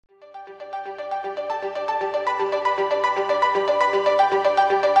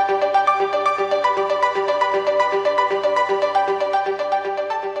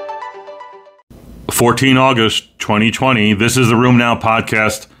14 August 2020. This is the Room Now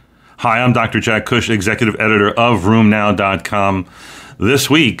podcast. Hi, I'm Dr. Jack Cush, executive editor of RoomNow.com. This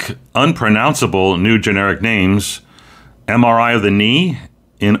week, unpronounceable new generic names, MRI of the knee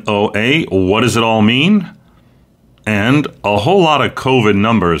in OA, what does it all mean? And a whole lot of COVID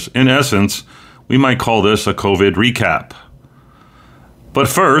numbers. In essence, we might call this a COVID recap. But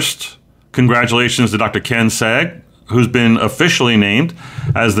first, congratulations to Dr. Ken Saag, who's been officially named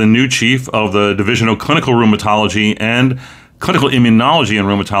as the new chief of the Division of Clinical Rheumatology and Clinical Immunology and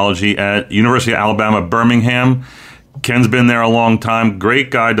Rheumatology at University of Alabama, Birmingham. Ken's been there a long time.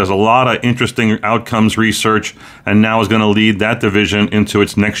 Great guy, does a lot of interesting outcomes research, and now is going to lead that division into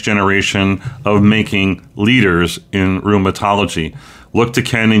its next generation of making leaders in rheumatology. Look to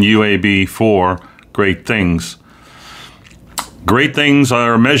Ken and UAB for great things. Great things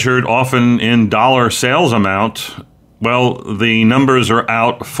are measured often in dollar sales amount. Well, the numbers are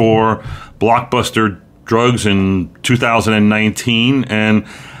out for blockbuster drugs in 2019, and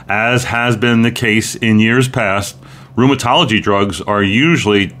as has been the case in years past, rheumatology drugs are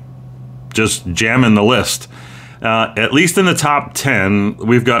usually just jamming the list. At least in the top 10,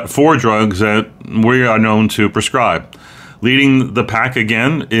 we've got 4 drugs that we are known to prescribe. Leading the pack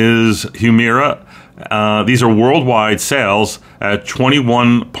again is Humira. These are worldwide sales at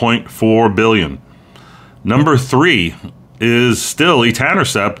 $21.4 billion. Number 3 is still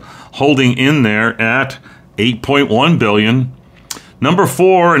etanercept, holding in there at $8.1 billion. Number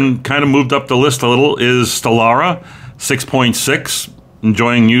 4, and kind of moved up the list a little, is Stelara, $6.6,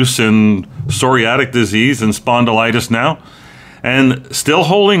 enjoying use in psoriatic disease and spondylitis now. And still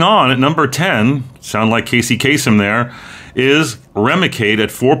holding on at number 10, sound like Casey Kasem there, is Remicade at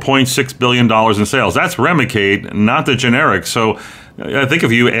 $4.6 billion in sales. That's Remicade, not the generics. So I think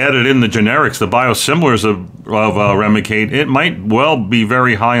if you added in the generics, the biosimilars of Remicade, it might well be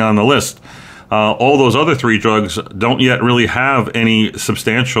very high on the list. All those other 3 drugs don't yet really have any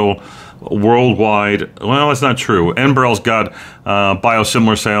substantial worldwide. Well, that's not true. Enbrel's got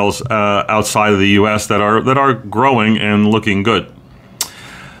biosimilar sales outside of the U.S. that are growing and looking good.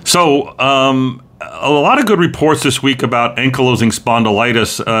 So a lot of good reports this week about ankylosing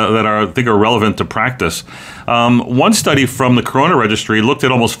spondylitis that I think are relevant to practice. One study from the Corona Registry looked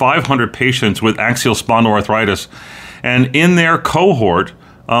at almost 500 patients with axial spondyloarthritis, and in their cohort,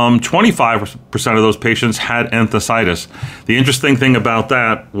 25% of those patients had enthesitis. The interesting thing about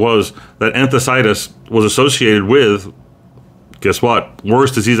that was that enthesitis was associated with, guess what?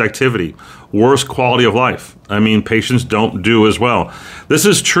 Worse disease activity, worse quality of life. I mean, patients don't do as well. This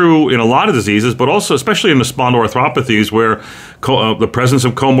is true in a lot of diseases, but also especially in the spondyloarthropathies where the presence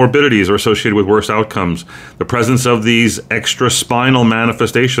of comorbidities are associated with worse outcomes. The presence of these extraspinal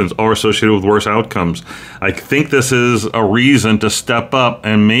manifestations are associated with worse outcomes. I think this is a reason to step up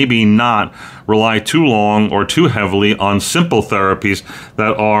and maybe not rely too long or too heavily on simple therapies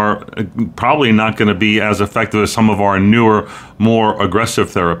that are probably not going to be as effective as some of our newer, more aggressive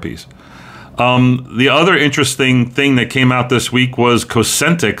therapies. The other interesting thing that came out this week was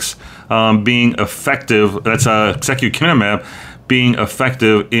Cosentyx being effective. That's secukinumab being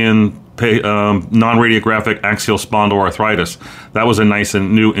effective in non-radiographic axial spondyloarthritis. That was a nice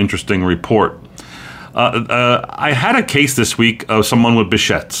and new, interesting report. I had a case this week of someone with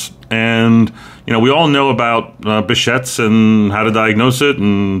Behçet's, and we all know about Behçet's and how to diagnose it,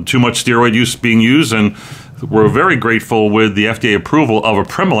 and too much steroid use being used, and we're very grateful with the FDA approval of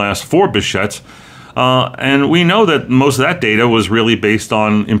apremilast for Behçet's. And we know that most of that data was really based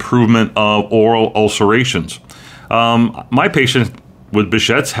on improvement of oral ulcerations. My patient with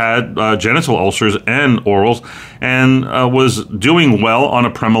Behçet's had genital ulcers and orals, and was doing well on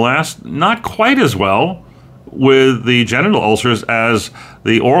apremilast, not quite as well with the genital ulcers as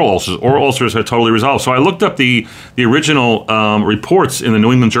the oral ulcers. Oral ulcers had totally resolved. So I looked up the original reports in the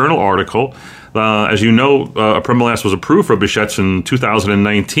New England Journal article. As you know, apremilast was approved for Behçet's in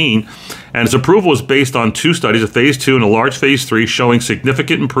 2019, and its approval was based on 2 studies, a phase 2 and a large phase 3, showing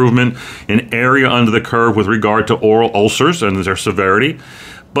significant improvement in area under the curve with regard to oral ulcers and their severity.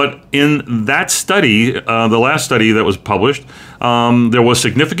 But in that study, the last study that was published, there was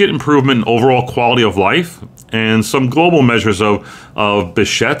significant improvement in overall quality of life and some global measures of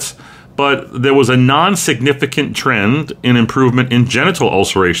Behçet's. But there was a non-significant trend in improvement in genital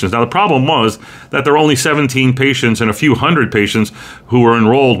ulcerations. Now, the problem was that there were only 17 patients and a few hundred patients who were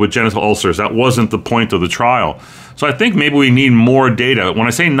enrolled with genital ulcers. That wasn't the point of the trial. So I think maybe we need more data. When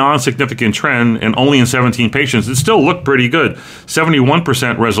I say non-significant trend and only in 17 patients, it still looked pretty good.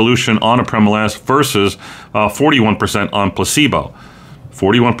 71% resolution on apremilast versus 41% on placebo.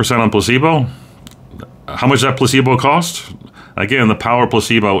 41% on placebo? How much does that placebo cost? Again, the power of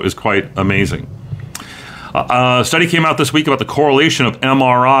placebo is quite amazing. A study came out this week about the correlation of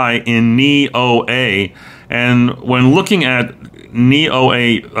MRI in knee OA. And when looking at knee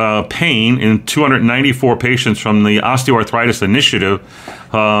OA pain in 294 patients from the Osteoarthritis Initiative,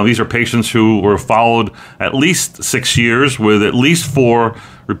 these are patients who were followed at least 6 years with at least 4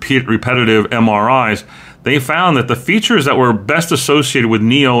 repetitive MRIs, they found that the features that were best associated with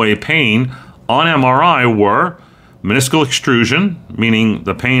knee OA pain on MRI were meniscal extrusion, meaning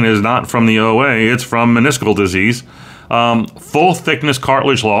the pain is not from the OA, it's from meniscal disease, full thickness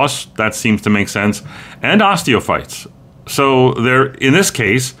cartilage loss, that seems to make sense, and osteophytes. So in this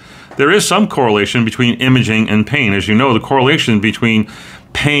case, there is some correlation between imaging and pain. As you know, the correlation between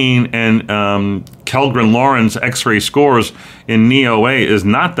pain and Kellgren-Lawrence X-ray scores in knee OA is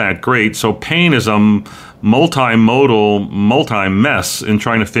not that great. So pain is a multimodal, multi-mess in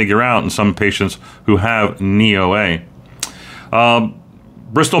trying to figure out in some patients who have knee OA.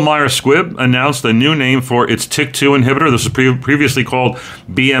 Bristol Myers Squibb announced a new name for its TYK2 inhibitor. This was previously called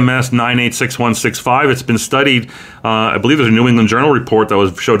BMS 986165. It's been studied, I believe there's a New England Journal report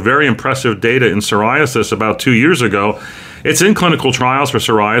that showed very impressive data in psoriasis about 2 years ago. It's in clinical trials for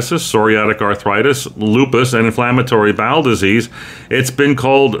psoriasis, psoriatic arthritis, lupus, and inflammatory bowel disease. It's been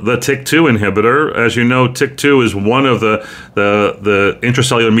called the TYK2 inhibitor. As you know, TYK2 is one of the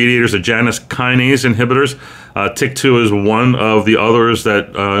intracellular mediators, the Janus kinase inhibitors. TYK2 is one of the others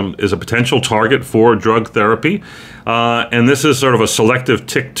that is a potential target for drug therapy. And this is sort of a selective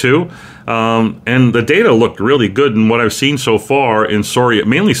TYK2. And the data looked really good in what I've seen so far in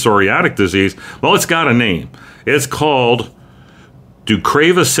mainly psoriatic disease. Well, it's got a name. It's called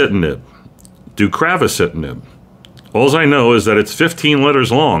deucravacitinib. Deucravacitinib. All I know is that it's 15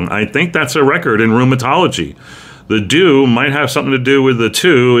 letters long. I think that's a record in rheumatology. The dew might have something to do with the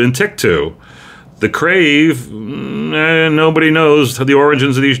 2 in TYK2. The crave, nobody knows the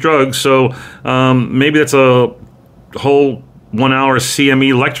origins of these drugs, so maybe that's a whole 1 hour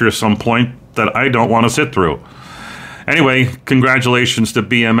CME lecture at some point that I don't want to sit through. Anyway, congratulations to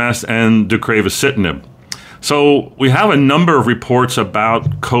BMS and deucravacitinib. So we have a number of reports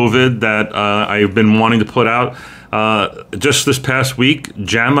about COVID that I've been wanting to put out. Just this past week,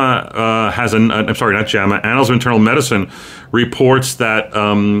 Annals of Internal Medicine reports that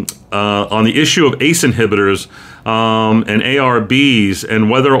on the issue of ACE inhibitors and ARBs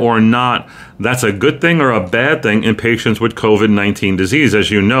and whether or not that's a good thing or a bad thing in patients with COVID-19 disease. As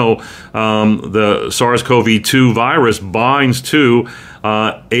you know, the SARS-CoV-2 virus binds to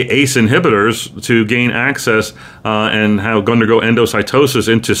ACE inhibitors to gain access and undergo endocytosis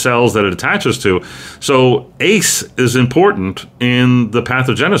into cells that it attaches to. So ACE is important in the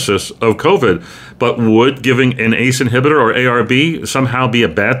pathogenesis of COVID, but would giving an ACE inhibitor or ARB somehow be a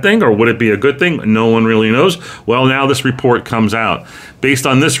bad thing, or would it be a good thing? No one really knows. Well, now this report comes out. Based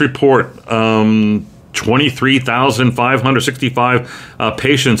on this report, 23,565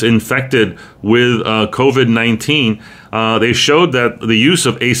 patients infected with COVID-19. They showed that the use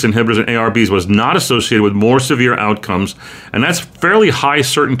of ACE inhibitors and ARBs was not associated with more severe outcomes, and that's fairly high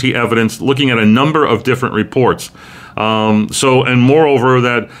certainty evidence looking at a number of different reports. And moreover,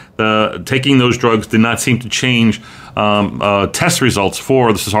 that taking those drugs did not seem to change test results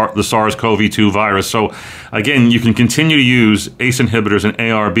for the SARS-CoV-2 virus. So again, you can continue to use ACE inhibitors and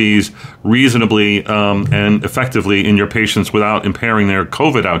ARBs reasonably and effectively in your patients without impairing their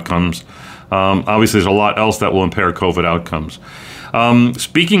COVID outcomes. Obviously, there's a lot else that will impair COVID outcomes.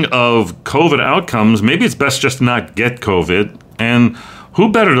 Speaking of COVID outcomes, maybe it's best just to not get COVID. And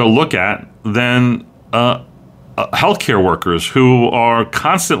who better to look at than healthcare workers who are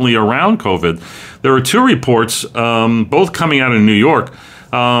constantly around COVID. There were 2 reports, both coming out of New York.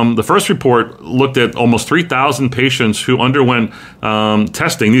 The first report looked at almost 3,000 patients who underwent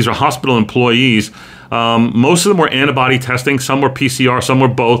testing. These are hospital employees. Most of them were antibody testing. Some were PCR. Some were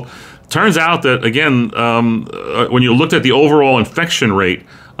both. Turns out that, again, when you looked at the overall infection rate,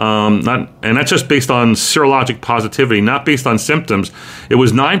 and that's just based on serologic positivity, not based on symptoms, it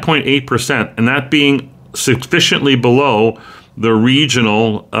was 9.8%, and that being sufficiently below the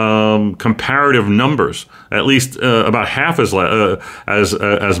regional comparative numbers, at least about half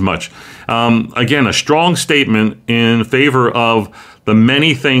as much. Again, a strong statement in favor of the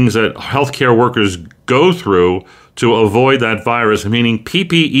many things that healthcare workers go through to avoid that virus, meaning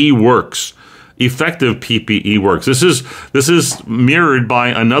PPE works. Effective PPE works. This is mirrored by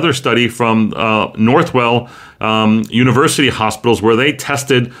another study from Northwell University hospitals where they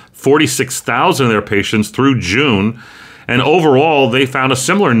tested 46,000 of their patients through June. And overall, they found a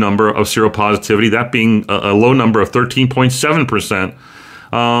similar number of seropositivity, that being a low number of 13.7%.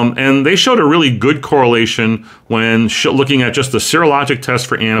 And they showed a really good correlation when looking at just the serologic test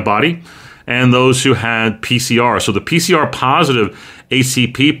for antibody and those who had PCR. So the PCR positive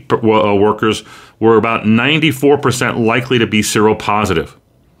HCP workers were about 94% likely to be seropositive.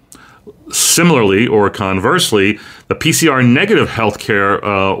 Similarly, or conversely, the PCR negative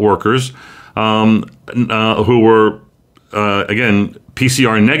healthcare workers who were, again,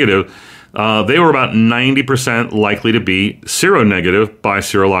 PCR negative, they were about 90% likely to be seronegative by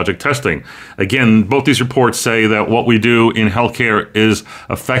serologic testing. Again, both these reports say that what we do in healthcare is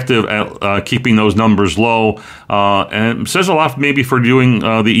effective at keeping those numbers low, and says a lot maybe for doing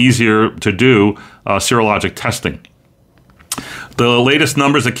the easier to do serologic testing. The latest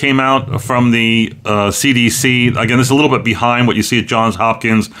numbers that came out from the CDC, again, this is a little bit behind what you see at Johns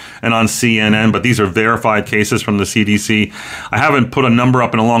Hopkins and on CNN, but these are verified cases from the CDC. I haven't put a number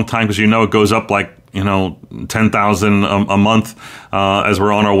up in a long time because it goes up like 10,000 a month as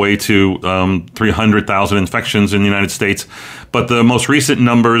we're on our way to 300,000 infections in the United States. But the most recent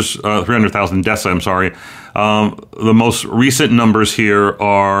numbers, 300,000 deaths, I'm sorry. The most recent numbers here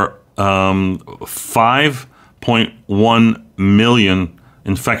are 5.1 million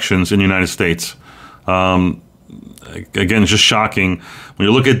infections in the United States. Again, it's just shocking. When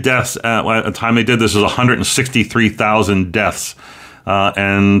you look at deaths, at the time they did this, was 163,000 deaths.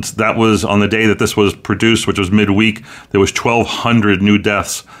 And that was on the day that this was produced, which was midweek. There was 1,200 new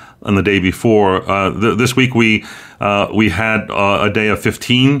deaths on the day before. This week we had a day of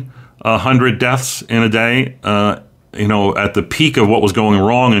 1,500 deaths in a day. At the peak of what was going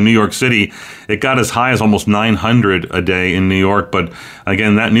wrong in New York City, it got as high as almost 900 a day in New York. But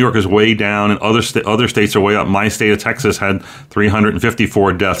again, that New York is way down, and other states are way up. My state of Texas had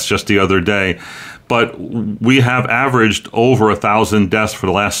 354 deaths just the other day. But we have averaged over 1,000 deaths for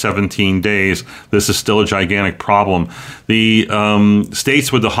the last 17 days. This is still a gigantic problem. The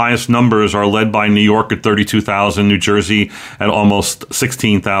states with the highest numbers are led by New York at 32,000, New Jersey at almost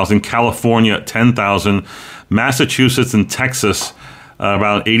 16,000, California at 10,000, Massachusetts and Texas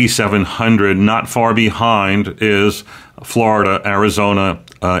about 8,700. Not far behind is Florida, Arizona,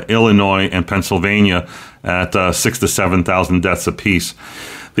 Illinois, and Pennsylvania at 6,000 to 7,000 deaths apiece.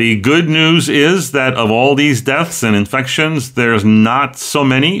 The good news is that of all these deaths and infections, there's not so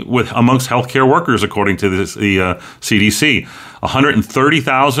many amongst healthcare workers, according to the CDC.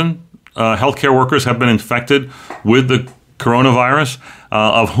 130,000 healthcare workers have been infected with the coronavirus,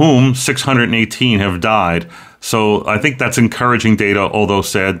 of whom 618 have died. So I think that's encouraging data, although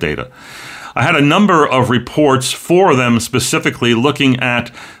sad data. I had a number of reports, 4 of them specifically, looking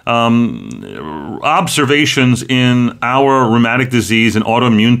at observations in our rheumatic disease and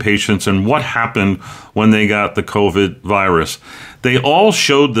autoimmune patients and what happened when they got the COVID virus. They all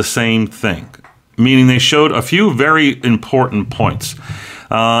showed the same thing, meaning they showed a few very important points.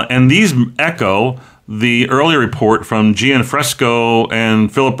 And these echo the earlier report from Gianfresco and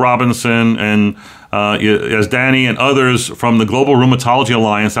Philip Robinson and Yazdani and others from the Global Rheumatology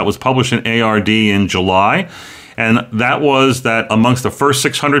Alliance that was published in ARD in July. And that was that amongst the first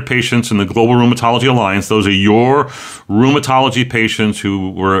 600 patients in the Global Rheumatology Alliance, those are your rheumatology patients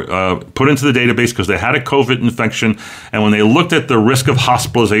who were put into the database because they had a COVID infection. And when they looked at the risk of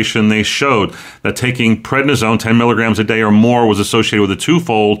hospitalization, they showed that taking prednisone 10 milligrams a day or more was associated with a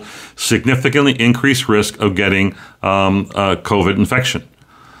twofold significantly increased risk of getting COVID infection.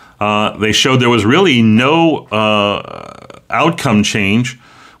 They showed there was really no outcome change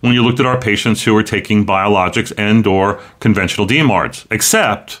when you looked at our patients who were taking biologics and or conventional DMARDs,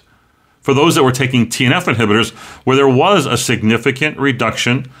 except for those that were taking TNF inhibitors, where there was a significant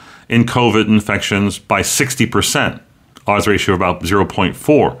reduction in COVID infections by 60%, odds ratio of about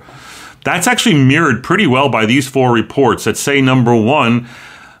 0.4. That's actually mirrored pretty well by these 4 reports that say, number one,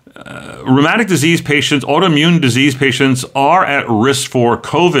 rheumatic disease patients, autoimmune disease patients are at risk for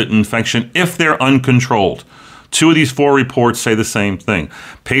COVID infection if they're uncontrolled. 2 of these 4 reports say the same thing.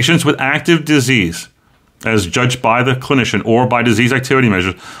 Patients with active disease, as judged by the clinician or by disease activity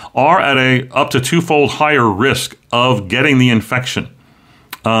measures, are at a up to twofold higher risk of getting the infection.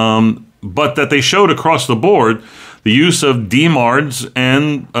 But that they showed across the board, the use of DMARDs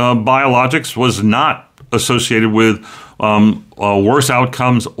and biologics was not associated with worse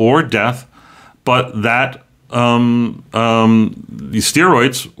outcomes or death, but that the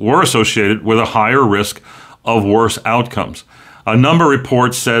steroids were associated with a higher risk of worse outcomes. A number of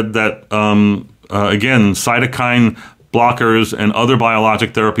reports said that, again, cytokine blockers and other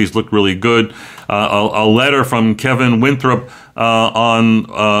biologic therapies looked really good. A letter from Kevin Winthrop on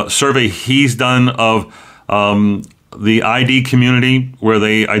a survey he's done of the ID community, where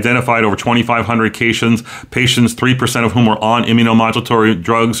they identified over 2,500 patients, 3% of whom were on immunomodulatory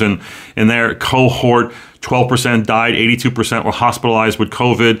drugs, and in their cohort, 12% died, 82% were hospitalized with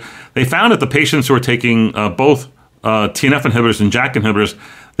COVID. They found that the patients who were taking both TNF inhibitors and JAK inhibitors,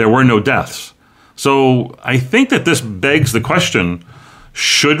 there were no deaths. So I think that this begs the question,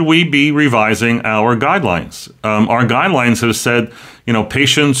 should we be revising our guidelines? Our guidelines have said,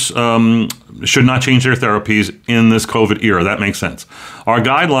 patients should not change their therapies in this COVID era. That makes sense. Our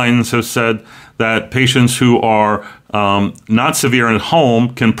guidelines have said that patients who are not severe at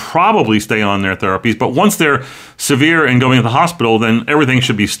home can probably stay on their therapies, but once they're severe and going to the hospital, then everything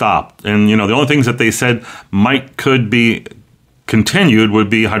should be stopped. And, the only things that they said could be continued would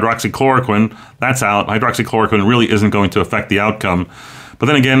be hydroxychloroquine. That's out. Hydroxychloroquine really isn't going to affect the outcome. But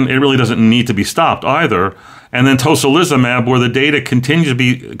then again, it really doesn't need to be stopped either. And then tocilizumab, where the data continues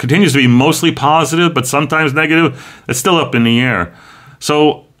to be mostly positive, but sometimes negative, it's still up in the air.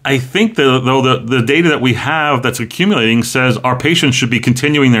 So I think that, though, the data that we have that's accumulating says our patients should be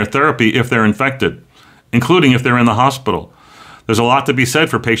continuing their therapy if they're infected, including if they're in the hospital. There's a lot to be said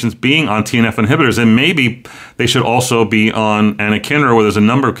for patients being on TNF inhibitors, and maybe they should also be on anakinra, where there's a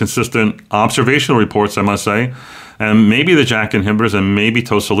number of consistent observational reports, I must say, and maybe the JAK inhibitors and maybe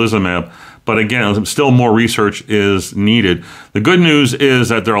tocilizumab. But again, still more research is needed. The good news is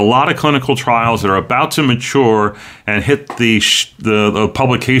that there are a lot of clinical trials that are about to mature and hit the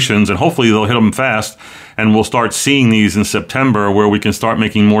publications, and hopefully they'll hit them fast, and we'll start seeing these in September where we can start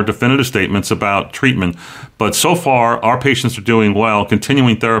making more definitive statements about treatment. But so far, our patients are doing well.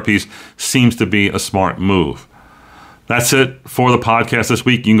 Continuing therapies seems to be a smart move. That's it for the podcast this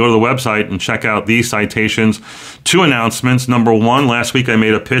week. You can go to the website and check out these citations. 2 announcements. Number 1, last week I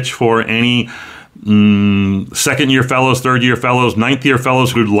made a pitch for any second-year fellows, third-year fellows, ninth-year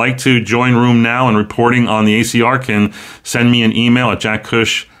fellows who'd like to join Room Now and reporting on the ACR can send me an email at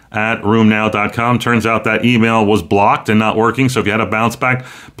jackcush@roomnow.com. Turns out that email was blocked and not working, so if you had a bounce back,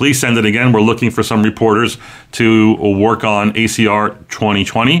 please send it again. We're looking for some reporters to work on ACR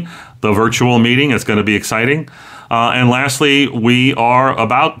 2020, the virtual meeting. It's going to be exciting. And lastly, we are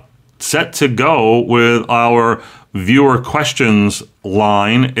about set to go with our viewer questions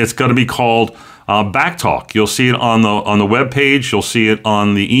line. It's going to be called Backtalk. You'll see it on the web page. You'll see it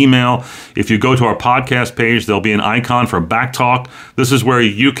on the email. If you go to our podcast page, there'll be an icon for Backtalk. This is where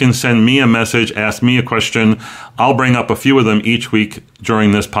you can send me a message, ask me a question. I'll bring up a few of them each week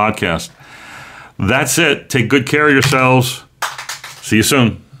during this podcast. That's it. Take good care of yourselves. See you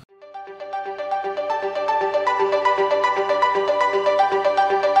soon.